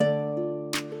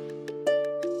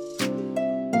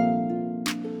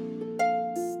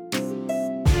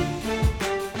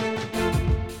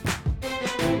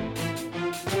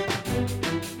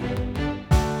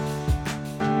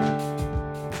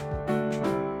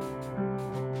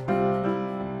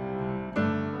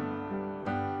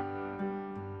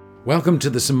Welcome to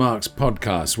the St Mark's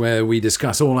podcast, where we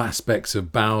discuss all aspects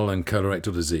of bowel and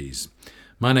colorectal disease.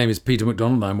 My name is Peter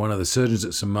MacDonald. I'm one of the surgeons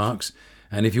at St Mark's,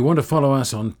 and if you want to follow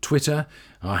us on Twitter,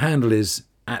 our handle is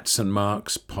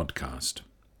 @StMarksPodcast.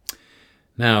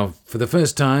 Now, for the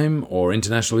first time, or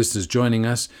international listeners joining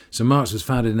us, St Mark's was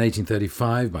founded in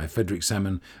 1835 by Frederick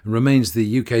Salmon and remains the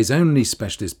UK's only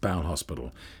specialist bowel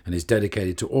hospital and is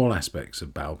dedicated to all aspects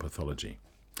of bowel pathology.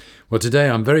 Well, today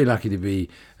I'm very lucky to be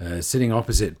sitting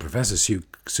opposite Professor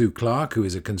Sue Clark, who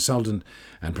is a consultant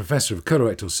and Professor of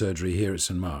Colorectal Surgery here at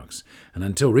St Mark's, and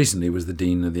until recently was the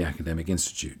Dean of the Academic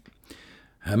Institute.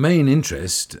 Her main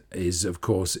interest is, of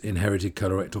course, inherited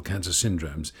colorectal cancer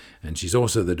syndromes, and she's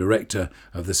also the Director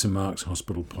of the St Mark's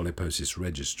Hospital Polyposis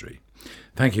Registry.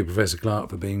 Thank you, Professor Clark,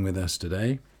 for being with us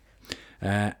today.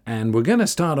 And we're going to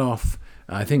start off,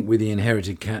 I think, with the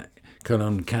inherited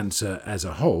colon cancer as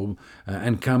a whole,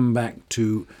 and come back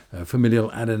to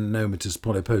familial adenomatous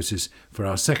polyposis for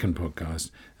our second podcast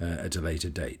at a later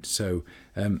date. So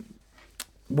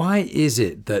why is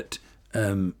it that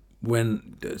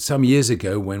when some years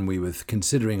ago, when we were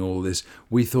considering all this,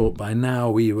 we thought by now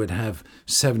we would have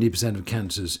 70% of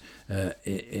cancers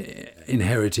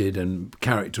inherited and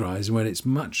characterised, when it's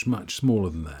much, much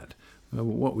smaller than that?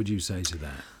 What would you say to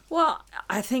that? Well,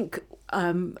 I think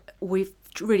we've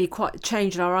really quite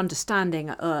changed our understanding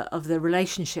of the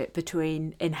relationship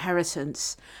between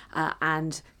inheritance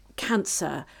and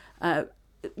cancer.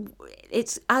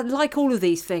 It's like all of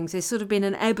these things, there's sort of been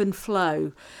an ebb and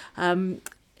flow.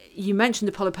 You mentioned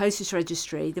the Polyposis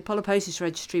Registry. The Polyposis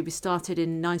Registry was started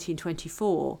in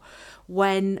 1924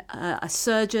 when a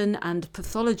surgeon and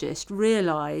pathologist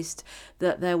realised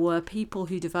that there were people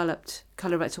who developed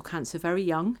colorectal cancer very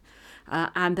young,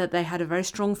 and that they had a very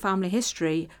strong family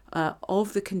history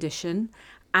of the condition,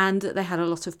 and that they had a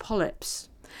lot of polyps.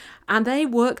 And they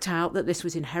worked out that this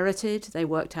was inherited. They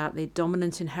worked out the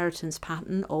dominant inheritance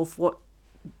pattern of what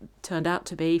turned out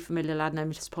to be familial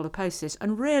adenomatous polyposis,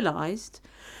 and realised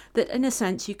that in a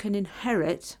sense you can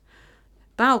inherit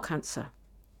bowel cancer.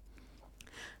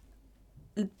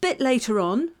 A bit later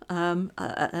on,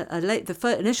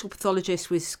 the initial pathologist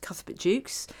was Cuthbert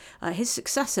Jukes. His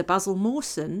successor, Basil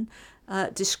Mawson,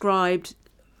 described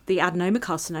the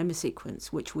adenoma-carcinoma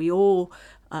sequence, which we all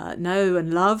know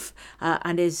and love,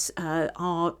 and is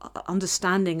our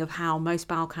understanding of how most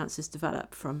bowel cancers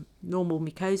develop, from normal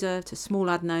mucosa to small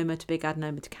adenoma to big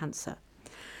adenoma to cancer.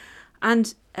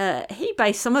 And he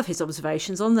based some of his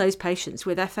observations on those patients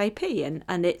with FAP,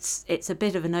 and it's a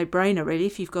bit of a no-brainer, really.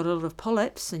 If you've got a lot of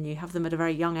polyps and you have them at a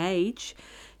very young age,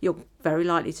 you're very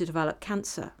likely to develop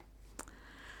cancer.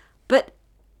 But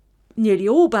nearly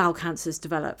all bowel cancers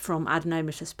develop from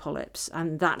adenomatous polyps,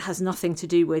 and that has nothing to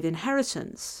do with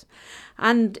inheritance.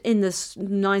 And in the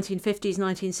 1950s,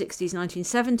 1960s,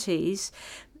 1970s,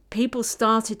 people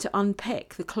started to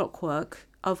unpick the clockwork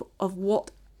of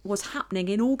what was happening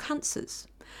in all cancers.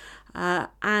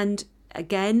 And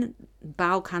again,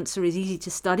 bowel cancer is easy to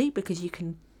study because you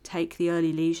can take the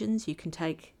early lesions, you can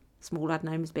take small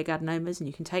adenomas, big adenomas, and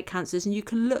you can take cancers and you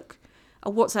can look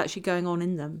at what's actually going on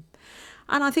in them.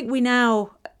 And I think we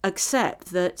now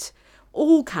accept that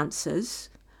all cancers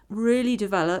really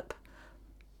develop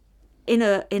in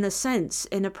a sense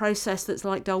in a process that's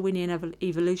like Darwinian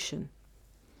evolution.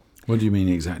 What do you mean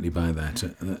exactly by that?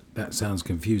 That sounds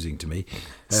confusing to me.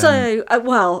 What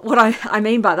I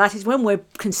mean by that is when we're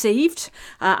conceived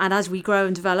and as we grow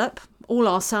and develop, all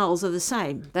our cells are the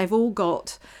same. They've all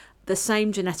got the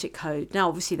same genetic code. Now,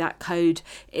 obviously, that code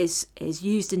is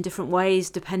used in different ways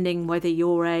depending whether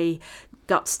you're a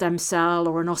gut stem cell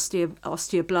or an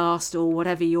osteoblast or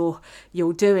whatever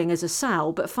you're doing as a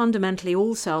cell. But fundamentally,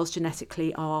 all cells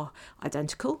genetically are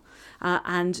identical.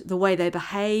 And the way they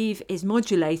behave is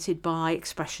modulated by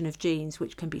expression of genes,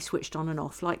 which can be switched on and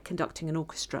off, like conducting an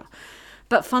orchestra.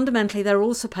 But fundamentally, they're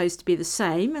all supposed to be the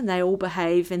same, and they all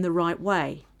behave in the right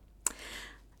way.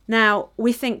 Now,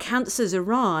 we think cancers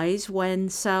arise when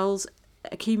cells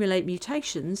accumulate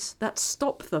mutations that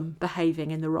stop them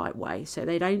behaving in the right way, so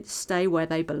they don't stay where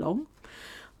they belong.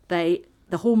 The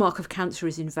hallmark of cancer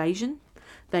is invasion.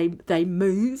 They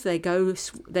move, they go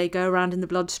around in the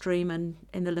bloodstream and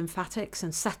in the lymphatics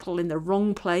and settle in the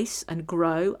wrong place and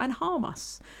grow and harm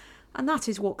us. And that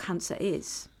is what cancer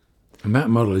is. And that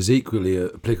model is equally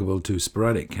applicable to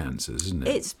sporadic cancers, isn't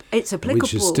it? It's applicable.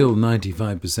 Which is still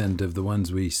 95% of the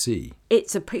ones we see.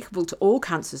 It's applicable to all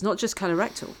cancers, not just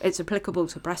colorectal. It's applicable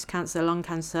to breast cancer, lung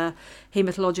cancer,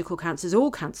 hematological cancers, all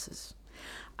cancers.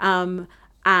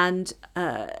 And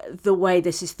the way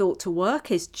this is thought to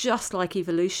work is just like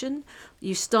evolution.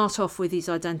 You start off with these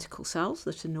identical cells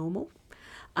that are normal.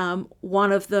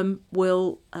 One of them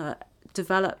will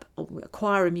develop or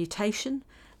acquire a mutation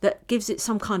that gives it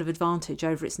some kind of advantage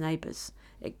over its neighbours.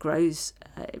 It grows,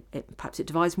 perhaps it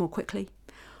divides more quickly,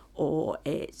 or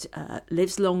it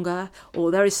lives longer,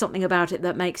 or there is something about it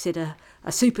that makes it a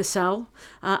supercell,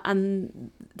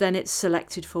 and then it's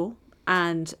selected for,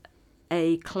 and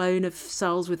a clone of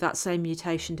cells with that same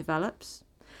mutation develops.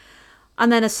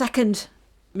 And then a second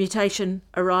mutation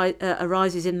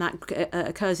occurs in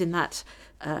that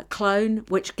clone,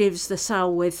 which gives the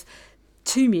cell with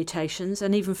two mutations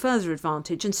an even further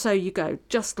advantage, and so you go,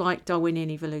 just like Darwinian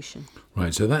evolution.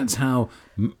 Right, so that's how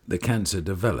the cancer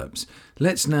develops.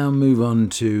 Let's now move on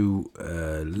to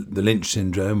the Lynch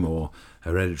syndrome, or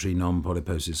hereditary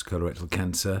non-polyposis colorectal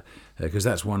cancer, because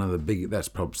that's that's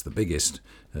perhaps the biggest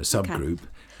subgroup.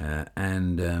 Okay.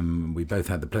 And we both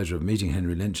had the pleasure of meeting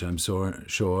Henry Lynch, I'm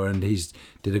sure, and he's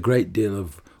did a great deal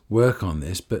of work on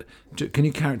this. But can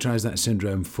you characterise that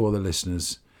syndrome for the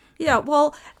listeners? Yeah,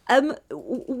 well,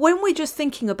 when we're just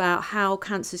thinking about how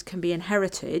cancers can be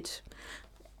inherited,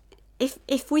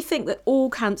 if we think that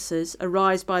all cancers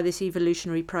arise by this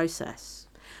evolutionary process,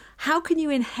 how can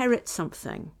you inherit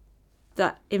something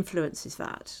that influences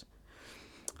that?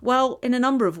 Well, in a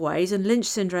number of ways, and Lynch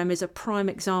syndrome is a prime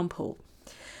example.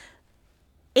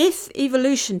 If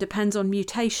evolution depends on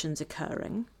mutations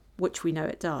occurring, which we know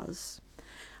it does,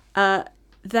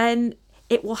 then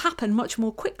it will happen much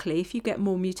more quickly if you get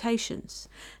more mutations.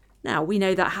 Now, we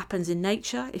know that happens in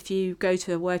nature. If you go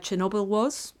to where Chernobyl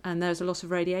was and there's a lot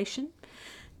of radiation,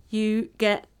 you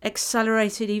get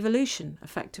accelerated evolution,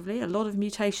 effectively. A lot of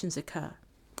mutations occur.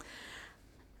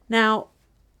 Now,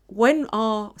 when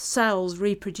our cells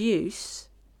reproduce,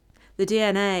 the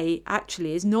DNA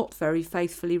actually is not very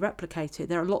faithfully replicated.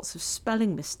 There are lots of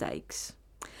spelling mistakes.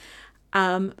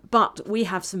 But we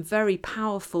have some very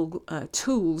powerful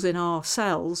tools in our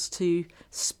cells to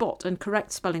spot and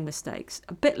correct spelling mistakes,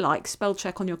 a bit like spell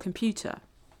check on your computer.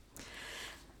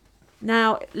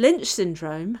 Now, Lynch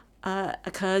syndrome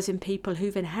occurs in people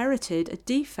who've inherited a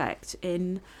defect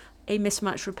in a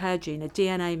mismatch repair gene, a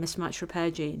DNA mismatch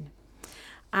repair gene.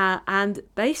 And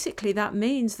basically that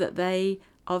means that they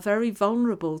are very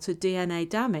vulnerable to DNA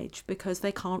damage because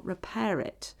they can't repair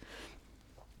it.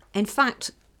 In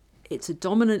fact, it's a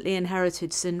dominantly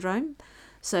inherited syndrome,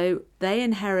 so they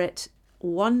inherit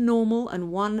one normal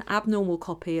and one abnormal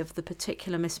copy of the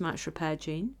particular mismatch repair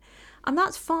gene, and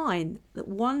that's fine. That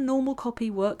one normal copy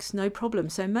works no problem.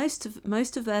 So most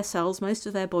of their cells, most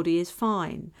of their body is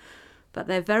fine, but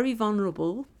they're very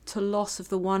vulnerable to loss of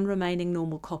the one remaining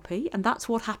normal copy, and that's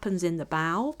what happens in the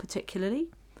bowel particularly.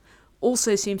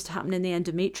 Also seems to happen in the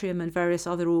endometrium and various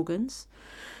other organs.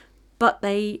 But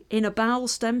in a bowel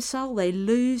stem cell, they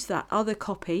lose that other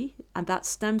copy, and that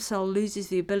stem cell loses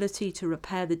the ability to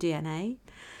repair the DNA.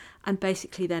 And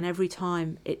basically then every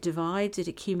time it divides, it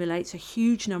accumulates a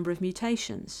huge number of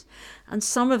mutations. And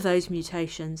some of those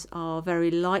mutations are very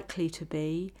likely to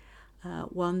be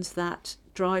ones that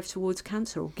drive towards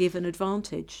cancer or give an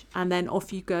advantage. And then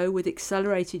off you go with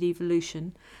accelerated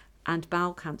evolution and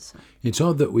bowel cancer. It's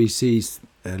odd that we see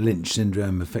Lynch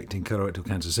syndrome affecting colorectal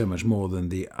cancer so much more than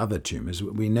the other tumours.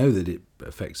 We know that it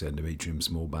affects endometrium,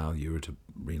 small bowel, ureter,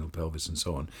 renal, pelvis and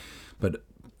so on. But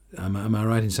am I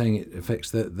right in saying it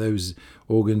affects those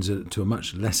organs to a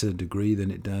much lesser degree than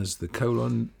it does the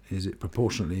colon? Is it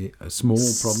proportionately a small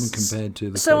problem compared to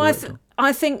the colorectal? So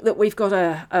I think that we've got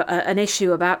an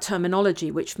issue about terminology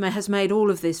which has made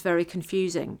all of this very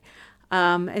confusing.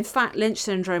 In fact, Lynch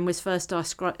syndrome was first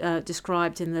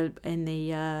described in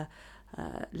the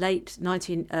late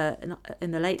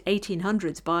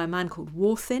 1800s by a man called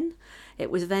Warthin. It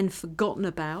was then forgotten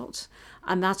about,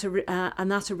 and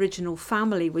that original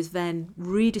family was then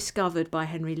rediscovered by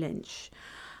Henry Lynch,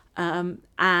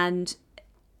 and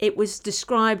it was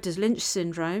described as Lynch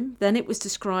syndrome. Then it was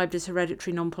described as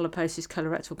hereditary non-polyposis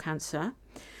colorectal cancer.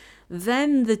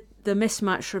 Then the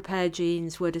mismatch repair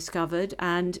genes were discovered,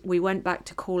 and we went back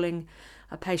to calling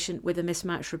a patient with a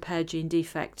mismatch repair gene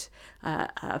defect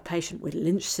a patient with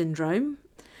Lynch syndrome.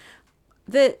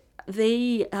 The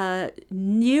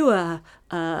newer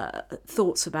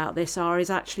thoughts about this is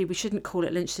actually we shouldn't call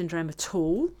it Lynch syndrome at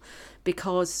all,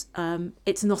 because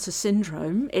it's not a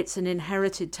syndrome, it's an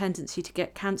inherited tendency to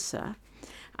get cancer.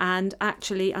 And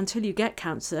actually, until you get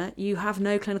cancer, you have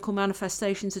no clinical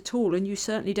manifestations at all, and you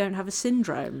certainly don't have a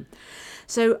syndrome.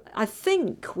 So I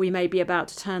think we may be about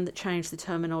to change the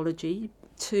terminology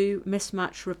to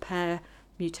mismatch repair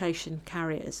mutation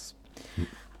carriers.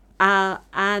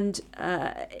 And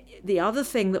the other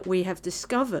thing that we have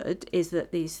discovered is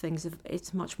that these things,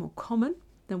 it's much more common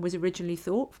than was originally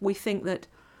thought. We think that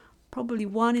probably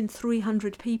 1 in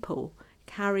 300 people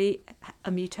carry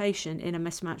a mutation in a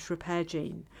mismatch repair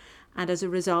gene, and as a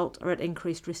result are at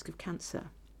increased risk of cancer.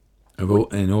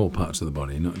 In all parts of the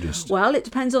body, not just... Well, it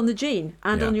depends on the gene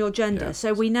and on your gender. Yeah.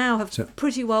 So we now have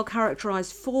pretty well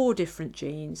characterised 4 different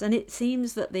genes, and it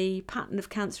seems that the pattern of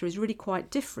cancer is really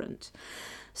quite different.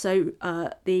 So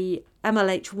the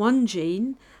MLH1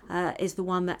 gene is the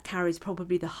one that carries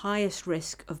probably the highest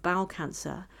risk of bowel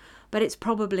cancer, but it's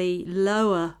probably a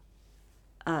lower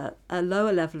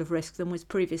level of risk than was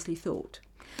previously thought.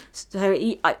 So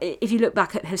if you look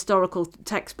back at historical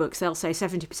textbooks, they'll say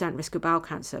 70% risk of bowel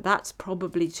cancer. That's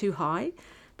probably too high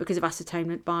because of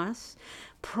ascertainment bias.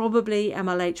 Probably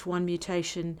MLH1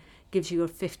 mutation gives you a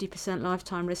 50%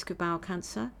 lifetime risk of bowel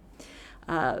cancer.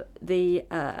 The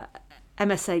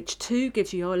MSH2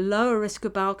 gives you a lower risk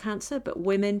of bowel cancer, but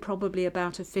women probably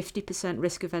about a 50%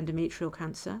 risk of endometrial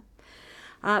cancer.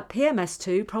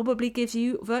 PMS2 probably gives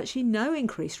you virtually no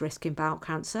increased risk in bowel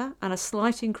cancer and a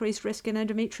slight increased risk in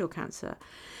endometrial cancer.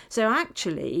 So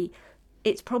actually,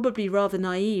 it's probably rather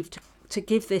naive to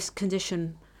give this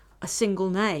condition a single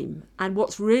name. And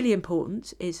what's really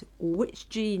important is which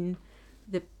gene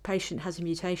the patient has a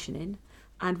mutation in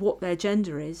and what their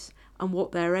gender is and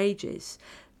what their age is.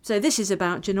 So this is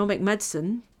about genomic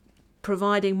medicine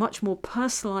providing much more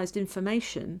personalised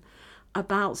information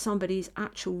about somebody's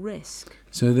actual risk.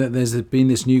 So there's been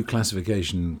this new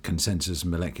classification, consensus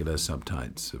molecular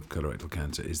subtypes of colorectal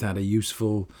cancer. Is that a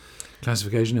useful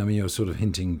classification? I mean, you're sort of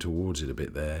hinting towards it a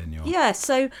bit there. Yeah,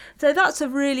 so that's a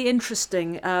really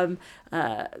interesting...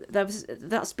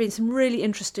 that's been some really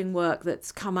interesting work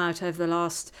that's come out over the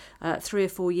last 3 or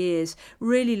 4 years,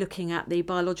 really looking at the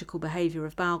biological behaviour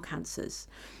of bowel cancers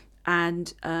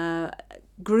and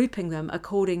grouping them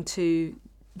according to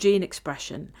gene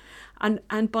expression.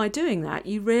 And by doing that,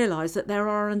 you realise that there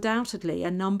are undoubtedly a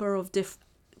number of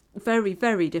very,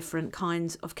 very different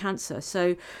kinds of cancer.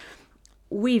 So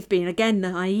we've been, again,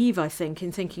 naive, I think,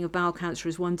 in thinking of bowel cancer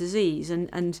as one disease.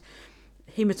 And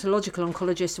haematological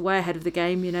oncologists are way ahead of the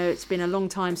game. You know, it's been a long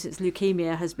time since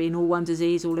leukemia has been all one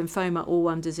disease, or lymphoma all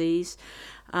one disease.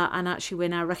 And actually, we're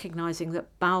now recognising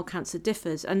that bowel cancer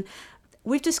differs. And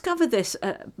we've discovered this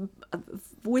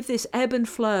with this ebb and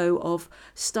flow of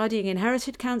studying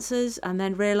inherited cancers and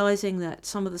then realising that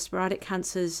some of the sporadic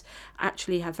cancers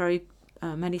actually have very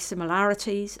many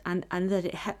similarities and that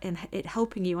it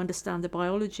helping you understand the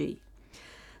biology.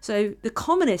 So the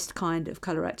commonest kind of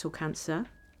colorectal cancer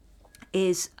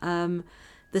is the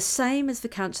same as the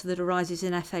cancer that arises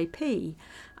in FAP.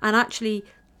 And actually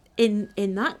in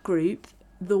that group,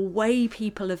 the way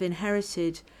people have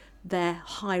inherited their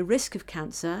high risk of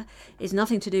cancer is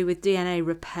nothing to do with DNA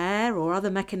repair or other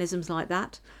mechanisms like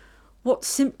that. What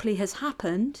simply has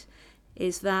happened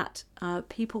is that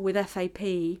people with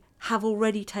FAP have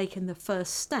already taken the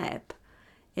first step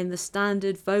in the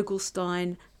standard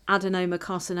Vogelstein adenoma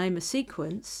carcinoma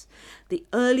sequence. The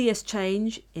earliest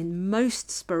change in most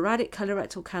sporadic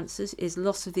colorectal cancers is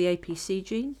loss of the APC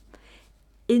gene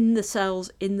in the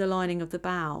cells in the lining of the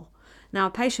bowel. Now,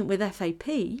 a patient with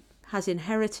FAP has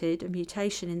inherited a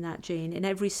mutation in that gene in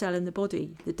every cell in the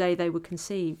body the day they were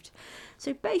conceived.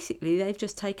 So basically, they've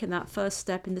just taken that first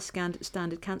step in the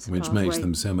standard cancer Which pathway. makes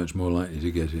them so much more likely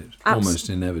to get it. Almost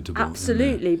inevitable.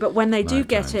 Absolutely. But when they do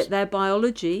get lifetimes. it, their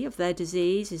biology of their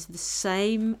disease is the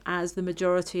same as the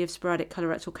majority of sporadic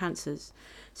colorectal cancers.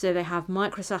 So they have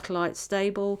microsatellite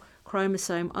stable,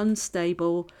 chromosome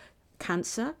unstable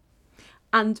cancer.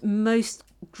 And most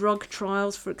drug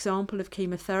trials, for example, of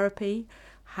chemotherapy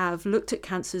have looked at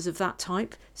cancers of that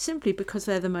type simply because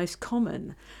they're the most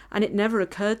common. And it never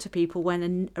occurred to people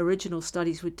when original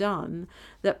studies were done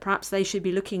that perhaps they should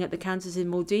be looking at the cancers in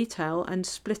more detail and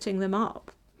splitting them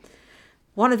up.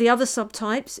 One of the other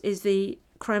subtypes is the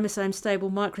chromosome stable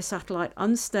microsatellite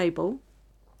unstable,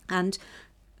 and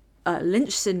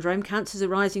Lynch syndrome, cancers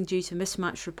arising due to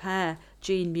mismatch repair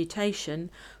gene mutation,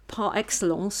 par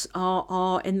excellence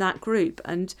are in that group.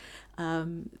 And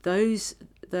those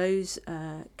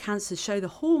cancers show the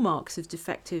hallmarks of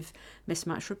defective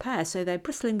mismatch repair. So they're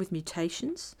bristling with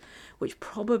mutations, which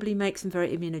probably makes them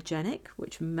very immunogenic,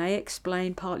 which may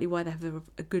explain partly why they have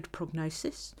a good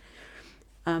prognosis.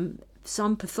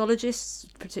 Some pathologists,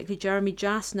 particularly Jeremy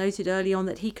Jass, noted early on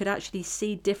that he could actually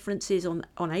see differences on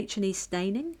H&E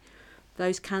staining.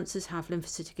 Those cancers have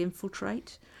lymphocytic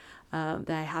infiltrate.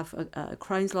 They have a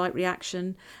Crohn's-like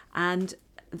reaction, and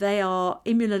they are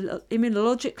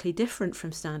immunologically different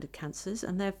from standard cancers,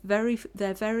 and they're very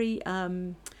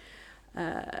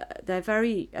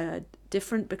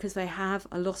different because they have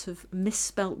a lot of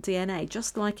misspelt DNA.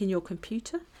 Just like in your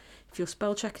computer, If your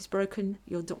spell check is broken,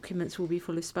 your documents will be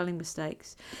full of spelling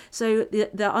mistakes. So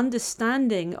the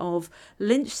understanding of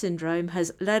Lynch syndrome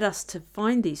has led us to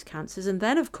find these cancers. And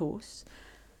then, of course,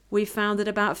 we found that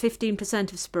about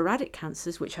 15% of sporadic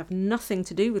cancers, which have nothing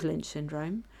to do with Lynch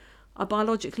syndrome, are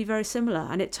biologically very similar.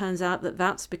 And it turns out that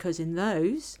that's because in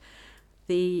those,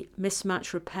 the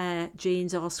mismatch repair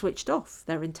genes are switched off.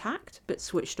 They're intact, but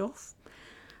switched off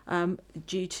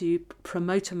due to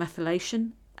promoter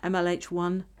methylation,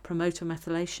 MLH1 promoter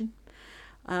methylation,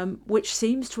 which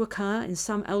seems to occur in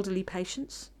some elderly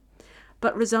patients,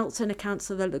 but results in a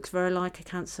cancer that looks very like a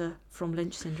cancer from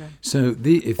Lynch syndrome. So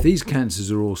if these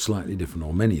cancers are all slightly different,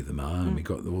 or many of them are, and we've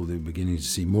got all the beginning to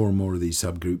see more and more of these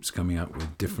subgroups coming up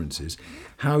with differences,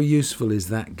 how useful is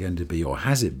that going to be, or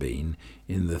has it been,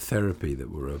 in the therapy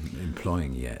that we're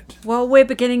employing yet? Well, we're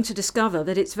beginning to discover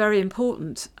that it's very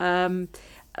important. The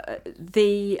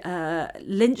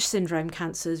Lynch syndrome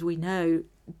cancers, we know,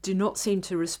 do not seem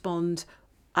to respond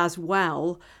as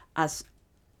well as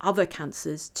other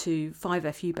cancers to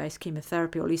 5FU-based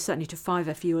chemotherapy, or at least certainly to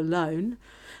 5FU alone.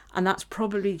 And that's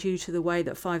probably due to the way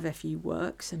that 5FU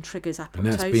works and triggers apoptosis. And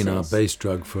that's been our base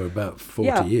drug for about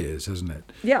 40 years, hasn't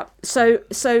it? Yeah. So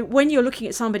when you're looking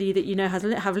at somebody that you know has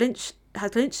Lynch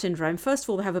syndrome, first of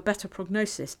all, they have a better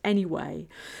prognosis anyway.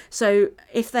 So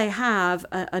if they have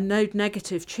a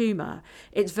node-negative tumour,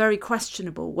 it's very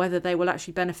questionable whether they will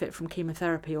actually benefit from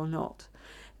chemotherapy or not.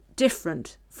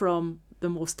 Different from the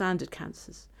more standard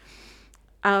cancers.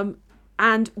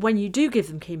 And when you do give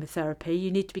them chemotherapy, you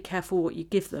need to be careful what you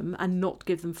give them and not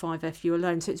give them 5FU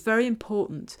alone. So it's very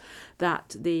important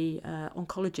that the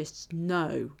oncologists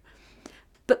know.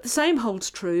 But the same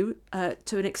holds true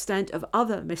to an extent of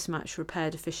other mismatch repair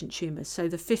deficient tumours. So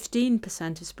the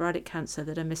 15% of sporadic cancer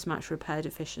that are mismatch repair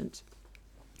deficient.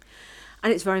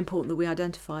 And it's very important that we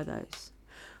identify those.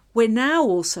 We're now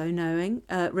also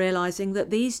realising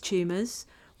that these tumours,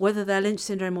 whether they're Lynch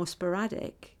syndrome or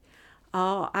sporadic,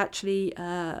 are actually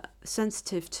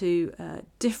sensitive to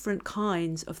different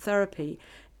kinds of therapy.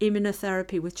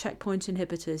 Immunotherapy with checkpoint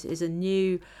inhibitors is a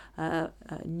new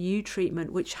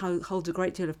treatment which holds a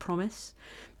great deal of promise.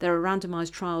 There are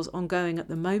randomised trials ongoing at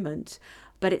the moment,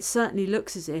 but it certainly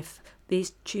looks as if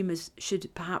these tumours should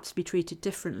perhaps be treated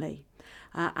differently.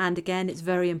 And again, it's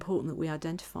very important that we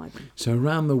identify them. So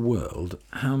around the world,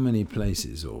 how many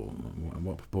places, or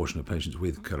what proportion of patients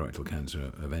with colorectal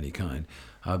cancer of any kind,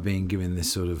 are being given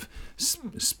this sort of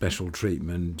special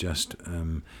treatment just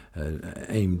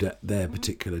aimed at their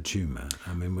particular tumour?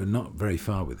 I mean, we're not very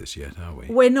far with this yet, are we?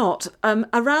 We're not.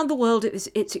 Around the world,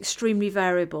 it's extremely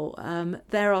variable.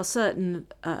 There are certain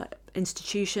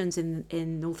institutions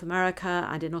in North America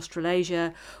and in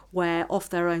Australasia where, off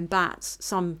their own bats,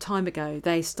 some time ago,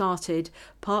 they started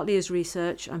partly as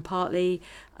research and partly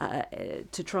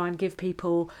to try and give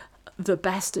people the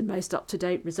best and most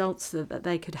up-to-date results that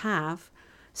they could have,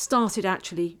 started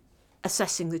actually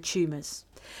assessing the tumours.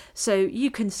 So you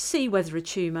can see whether a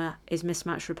tumour is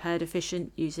mismatch repair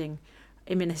deficient using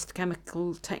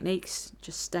immunohistochemical techniques,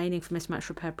 just staining for mismatch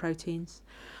repair proteins.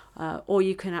 Or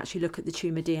you can actually look at the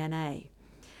tumour DNA.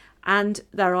 And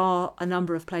there are a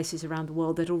number of places around the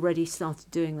world that already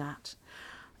started doing that.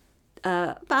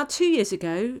 About 2 years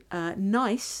ago,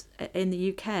 NICE in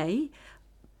the UK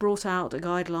brought out a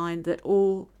guideline that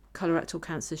all colorectal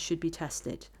cancers should be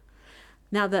tested.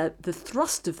 Now, the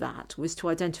thrust of that was to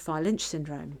identify Lynch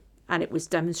syndrome, and it was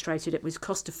demonstrated it was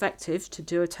cost effective to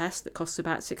do a test that costs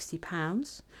about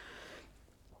 £60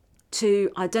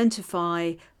 to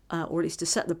identify or at least to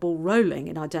set the ball rolling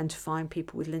in identifying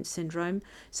people with Lynch syndrome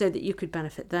so that you could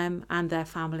benefit them and their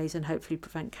families and hopefully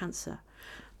prevent cancer.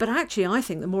 But actually, I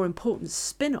think the more important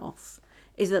spin-off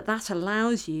is that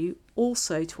allows you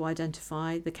also to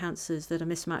identify the cancers that are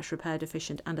mismatch repair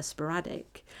deficient and are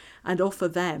sporadic, and offer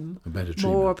them a better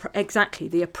more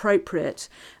treatment. The appropriate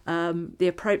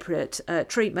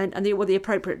treatment and the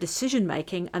appropriate decision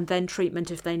making, and then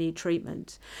treatment if they need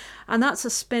treatment. And that's a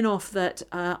spin-off that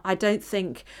I don't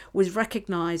think was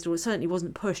recognised, or certainly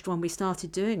wasn't pushed when we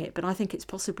started doing it, but I think it's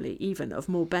possibly even of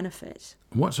more benefit.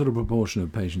 What sort of proportion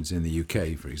of patients in the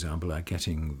UK, for example, are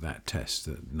getting that test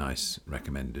that NICE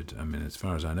recommended? I mean, as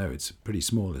far as I know, it's pretty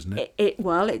small, isn't it?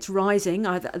 It's rising.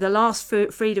 The last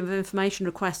Freedom of Information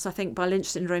requests, I think, by Lynch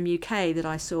Syndrome UK that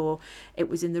I saw, it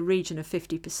was in the region of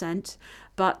 50%.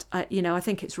 But, I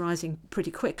think it's rising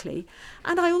pretty quickly.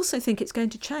 And I also think it's going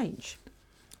to change.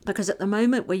 Because at the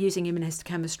moment we're using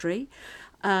immunohistochemistry,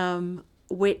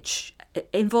 which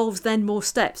involves then more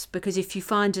steps. Because if you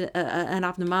find an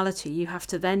abnormality, you have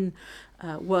to then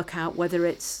work out whether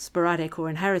it's sporadic or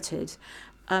inherited.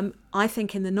 I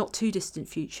think in the not too distant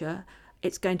future,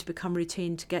 it's going to become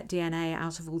routine to get DNA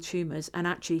out of all tumours and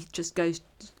actually just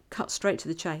cut straight to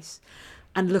the chase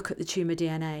and look at the tumour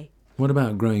DNA. What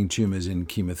about growing tumours in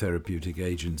chemotherapeutic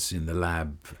agents in the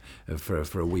lab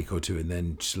for a week or two and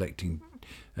then selecting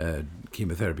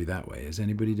chemotherapy that way? Is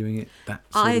anybody doing it that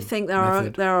sort I of think there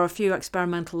are a few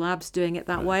experimental labs doing it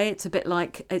that way. It's a bit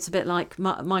like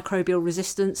microbial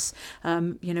resistance.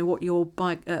 What your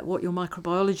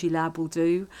microbiology lab will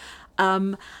do.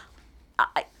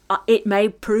 It may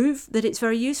prove that it's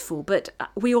very useful, but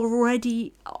we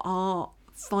already are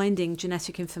finding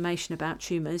genetic information about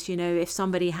tumours. If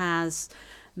somebody has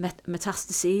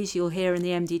metastases, you'll hear in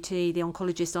the MDT the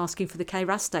oncologist asking for the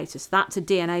KRAS status. That's a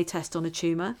DNA test on a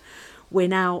tumour. We're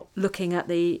now looking at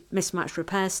the mismatch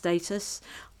repair status.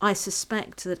 I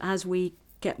suspect that as we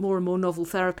get more and more novel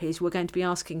therapies, we're going to be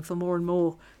asking for more and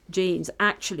more genes.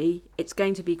 Actually, it's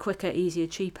going to be quicker, easier,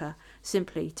 cheaper,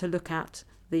 simply to look at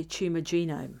the tumour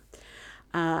genome.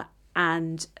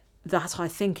 And that, I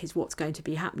think, is what's going to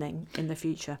be happening in the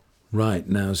future. Right.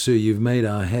 Now, Sue, you've made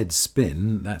our heads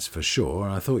spin, that's for sure.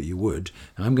 I thought you would.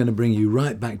 I'm going to bring you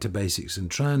right back to basics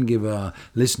and try and give our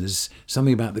listeners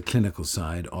something about the clinical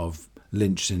side of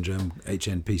Lynch syndrome,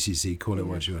 HNPCC, call it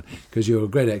what you want, because you're a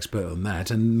great expert on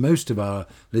that. And most of our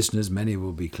listeners, many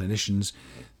will be clinicians,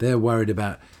 they're worried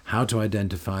about how to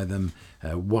identify them,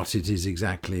 what it is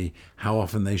exactly, how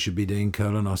often they should be doing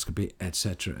colonoscopy,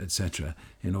 etc.,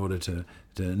 in order to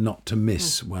not to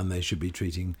miss when they should be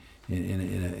treating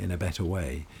in a better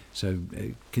way. So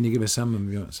can you give us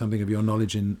something of your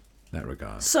knowledge in that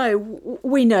regard? So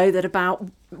we know that about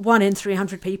 1 in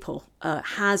 300 people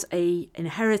has a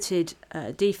inherited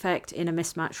defect in a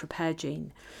mismatch repair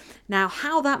gene. Now,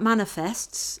 how that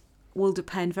manifests will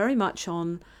depend very much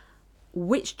on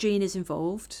which gene is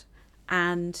involved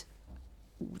and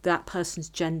that person's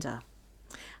gender.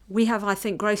 We have, I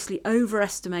think, grossly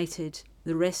overestimated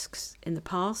the risks in the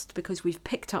past because we've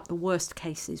picked up the worst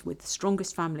cases with the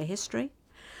strongest family history.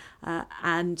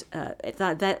 And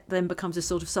that then becomes a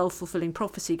sort of self-fulfilling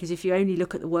prophecy, because if you only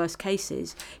look at the worst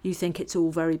cases, you think it's all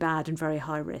very bad and very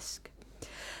high risk.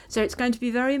 So it's going to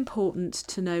be very important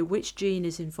to know which gene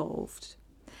is involved.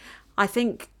 I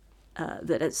think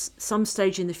that at some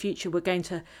stage in the future we're going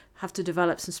to have to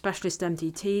develop some specialist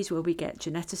MDTs where we get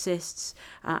geneticists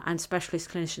and specialist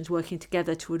clinicians working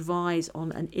together to advise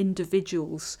on an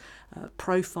individual's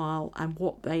profile and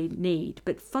what they need.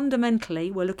 But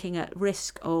fundamentally, we're looking at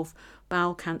risk of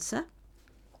bowel cancer.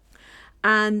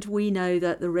 And we know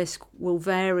that the risk will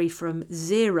vary from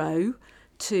 0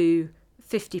 to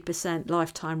 50%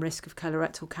 lifetime risk of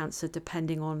colorectal cancer,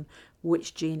 depending on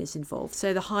which gene is involved.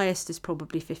 So the highest is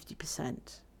probably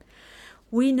 50%.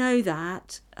 We know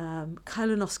that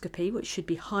colonoscopy, which should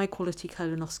be high quality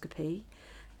colonoscopy,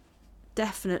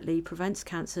 definitely prevents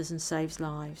cancers and saves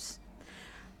lives.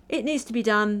 It needs to be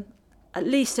done at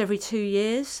least every 2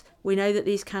 years. We know that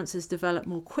these cancers develop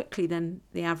more quickly than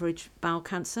the average bowel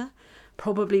cancer,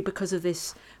 probably because of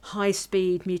this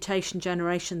high-speed mutation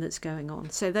generation that's going on.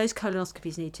 So those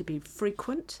colonoscopies need to be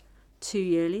frequent, 2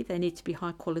 yearly. They need to be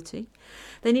high quality.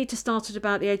 They need to start at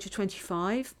about the age of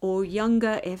 25 or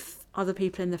younger if other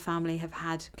people in the family have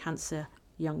had cancer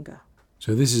younger.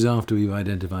 So this is after we've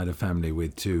identified a family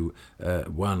with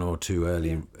one or two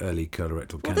early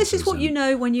colorectal cancers. Well, this is what you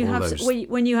know when you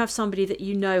have somebody that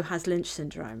you know has Lynch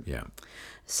syndrome. Yeah.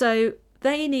 So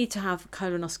they need to have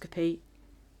colonoscopy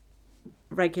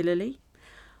regularly.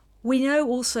 We know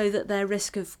also that their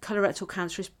risk of colorectal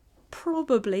cancer is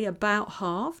probably about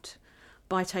halved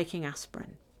by taking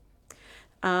aspirin.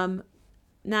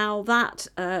 Now that,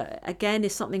 again,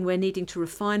 is something we're needing to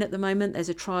refine at the moment. There's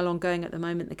a trial ongoing at the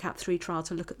moment, the CAP3 trial,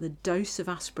 to look at the dose of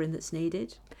aspirin that's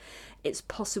needed. It's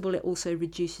possible it also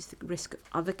reduces the risk of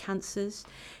other cancers.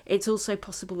 It's also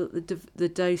possible that the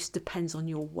dose depends on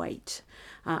your weight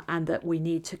and that we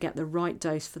need to get the right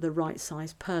dose for the right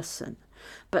size person.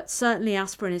 But certainly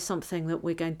aspirin is something that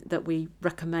we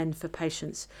recommend for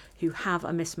patients who have a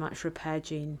mismatch repair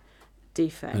gene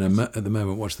defect. And at the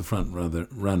moment, what's the front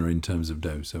runner in terms of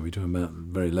dose? Are we talking about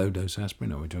very low dose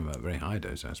aspirin, or are we talking about very high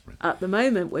dose aspirin? At the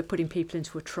moment, we're putting people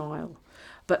into a trial,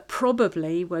 but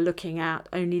probably we're looking at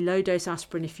only low dose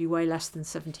aspirin if you weigh less than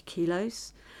 70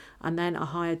 kilos, and then a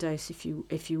higher dose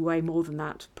if you weigh more than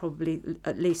that, probably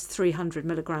at least 300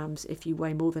 milligrams if you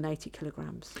weigh more than 80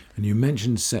 kilograms. And you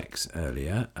mentioned sex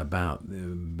earlier, about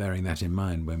bearing that in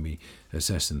mind when we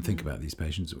assess and think about these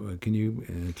patients. Can you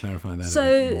clarify that a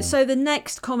bit more? So the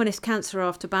next commonest cancer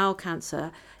after bowel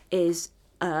cancer is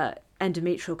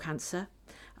endometrial cancer,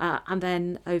 and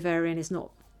then ovarian is not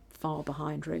far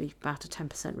behind, really, about a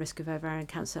 10% risk of ovarian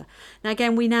cancer. Now,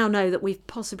 again, we now know that we've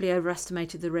possibly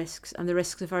overestimated the risks, and the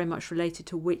risks are very much related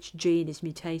to which gene is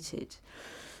mutated.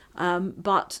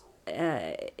 But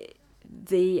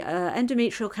the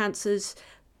endometrial cancers,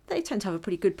 they tend to have a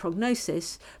pretty good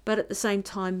prognosis, but at the same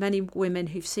time, many women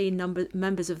who've seen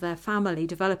members of their family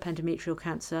develop endometrial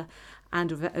cancer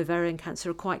and ovarian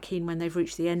cancer are quite keen when they've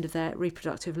reached the end of their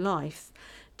reproductive life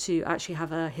to actually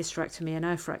have a hysterectomy and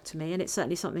oophorectomy. And it's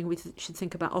certainly something we should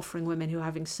think about offering women who are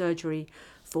having surgery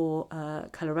for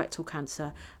colorectal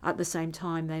cancer. At the same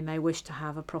time, they may wish to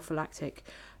have a prophylactic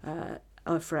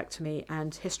oophorectomy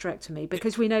and hysterectomy,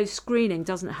 because we know screening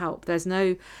doesn't help. There's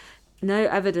no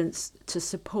evidence to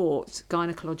support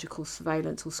gynecological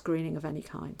surveillance or screening of any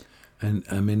kind. And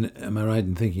I mean, am I right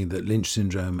in thinking that Lynch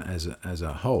syndrome as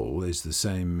a whole is the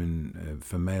same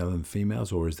for male and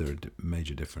females, or is there a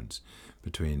major difference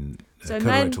between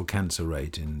colorectal cancer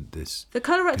rate in this? The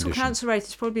colorectal condition? Cancer rate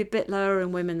is probably a bit lower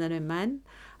in women than in men.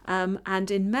 And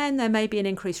in men, there may be an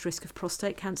increased risk of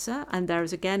prostate cancer. And there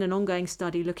is, again, an ongoing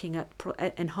study looking at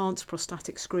enhanced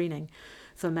prostatic screening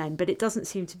for men. But it doesn't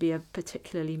seem to be a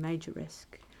particularly major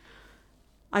risk.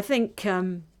 I think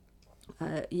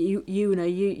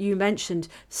you mentioned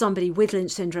somebody with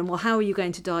Lynch syndrome. Well, how are you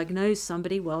going to diagnose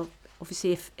somebody? Well,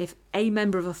 obviously, if a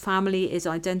member of a family is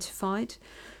identified,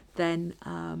 then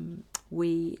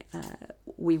we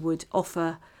would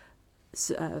offer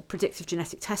predictive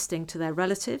genetic testing to their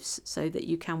relatives, so that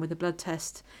you can, with a blood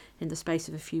test in the space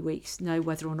of a few weeks, know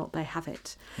whether or not they have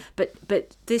it.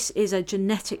 But this is a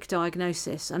genetic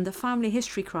diagnosis, and the family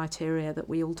history criteria that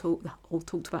we all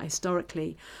talked about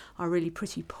historically are really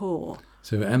pretty poor.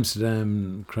 So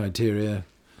Amsterdam criteria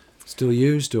still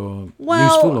used, or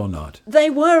useful or not? They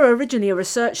were originally a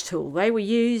research tool. They were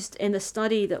used in a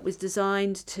study that was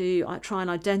designed to try and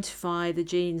identify the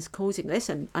genes causing this,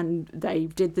 and they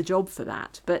did the job for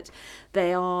that. But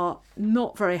they are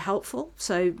not very helpful.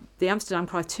 So the Amsterdam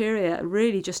criteria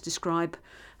really just describe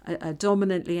a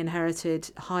dominantly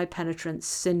inherited high penetrance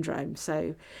syndrome.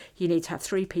 So you need to have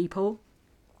 3 people.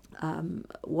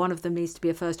 One of them needs to be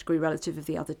a first-degree relative of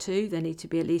the other 2. There need to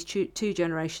be at least 2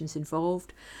 generations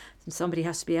involved. And somebody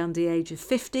has to be under the age of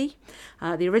 50.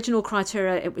 The original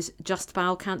criteria, it was just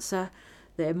bowel cancer.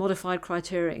 The modified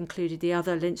criteria included the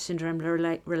other Lynch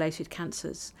syndrome-related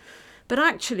cancers. But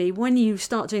actually, when you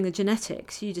start doing the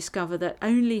genetics, you discover that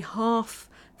only half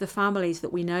the families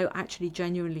that we know actually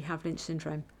genuinely have Lynch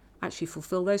syndrome actually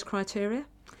fulfill those criteria.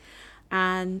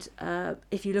 And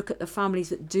if you look at the families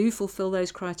that do fulfill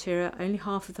those criteria, only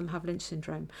half of them have Lynch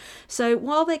syndrome. So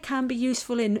while they can be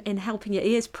useful in helping your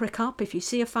ears prick up, if you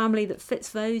see a family that fits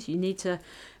those, you need to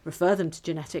refer them to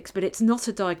genetics. But it's not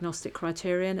a diagnostic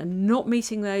criterion, and not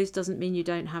meeting those doesn't mean you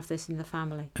don't have this in the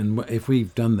family. And if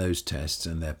we've done those tests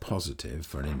and they're positive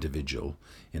for an individual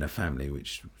in a family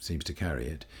which seems to carry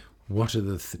it, what are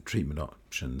the treatment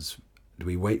options? Do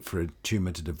we wait for a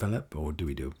tumour to develop, or do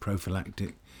we do a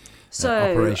prophylactic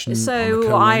operation?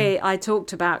 So I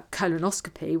talked about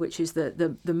colonoscopy, which is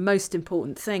the most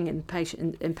important thing in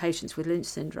patients with Lynch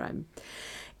syndrome.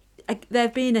 There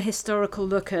have been a historical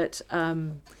look at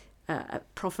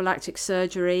prophylactic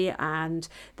surgery, and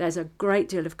there's a great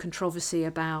deal of controversy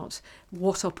about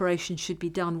what operations should be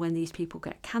done when these people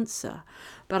get cancer.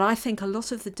 But I think a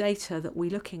lot of the data that we're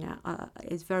looking at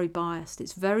is very biased.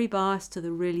 It's very biased to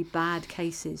the really bad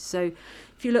cases. So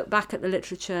if you look back at the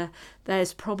literature,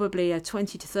 there's probably a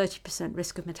 20 to 30%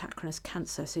 risk of metachronous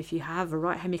cancer. So if you have a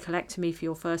right hemicolectomy for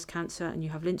your first cancer and you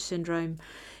have Lynch syndrome,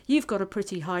 you've got a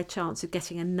pretty high chance of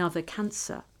getting another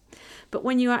cancer. But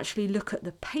when you actually look at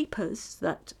the papers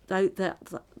that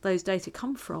those data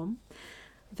come from,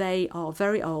 they are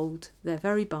very old, they're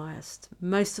very biased.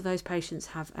 Most of those patients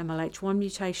have MLH1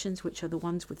 mutations, which are the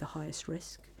ones with the highest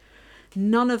risk.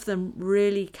 None of them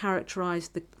really characterise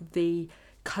the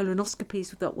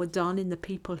colonoscopies that were done in the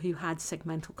people who had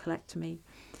segmental colectomy.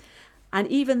 And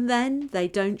even then, they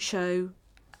don't show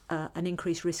an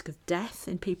increased risk of death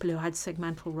in people who had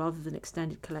segmental rather than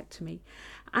extended colectomy.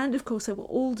 And of course, they were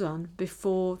all done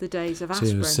before the days of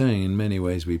aspirin. So you're saying in many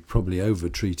ways we probably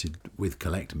over-treated with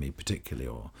colectomy particularly,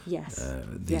 or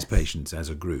these patients as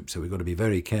a group. So we've got to be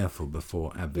very careful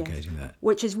before advocating that.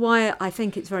 Which is why I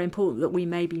think it's very important that we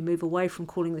maybe move away from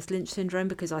calling this Lynch syndrome,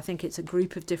 because I think it's a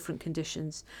group of different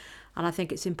conditions. And I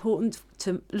think it's important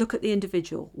to look at the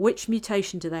individual. Which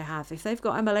mutation do they have? If they've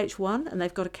got MLH1 and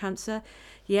they've got a cancer,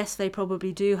 yes, they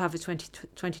probably do have a 20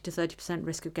 to 30%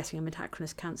 risk of getting a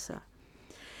metachronous cancer.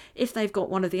 If they've got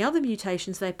one of the other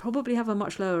mutations, they probably have a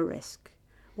much lower risk.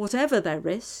 Whatever their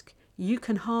risk, you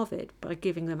can halve it by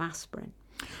giving them aspirin.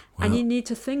 Well, and you need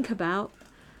to think about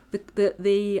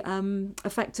the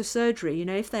effect of surgery. You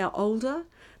know, if they are older,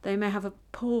 they may have a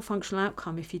poor functional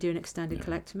outcome if you do an extended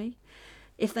colectomy.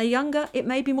 If they're younger, it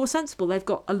may be more sensible. They've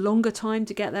got a longer time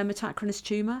to get their metachronous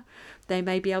tumour. They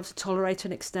may be able to tolerate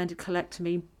an extended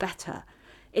colectomy better.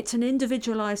 It's an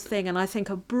individualised thing, and I think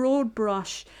a broad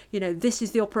brush, you know, this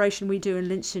is the operation we do in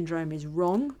Lynch syndrome is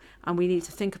wrong, and we need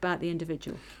to think about the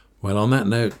individual. Well, on that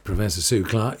note, Professor Sue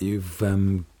Clark, you've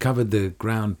covered the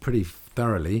ground pretty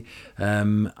thoroughly.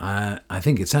 I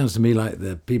think it sounds to me like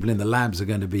the people in the labs are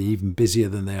going to be even busier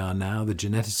than they are now. The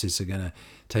geneticists are going to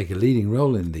take a leading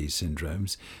role in these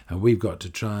syndromes, and we've got to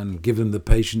try and give them the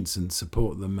patience and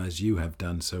support them as you have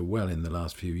done so well in the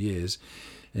last few years,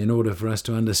 in order for us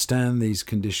to understand these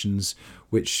conditions,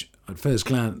 which at first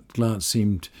glance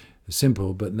seemed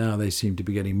simple, but now they seem to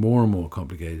be getting more and more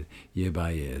complicated year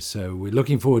by year. So we're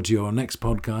looking forward to your next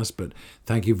podcast, but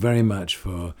thank you very much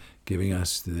for giving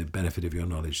us the benefit of your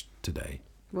knowledge today.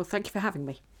 Well, thank you for having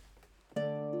me.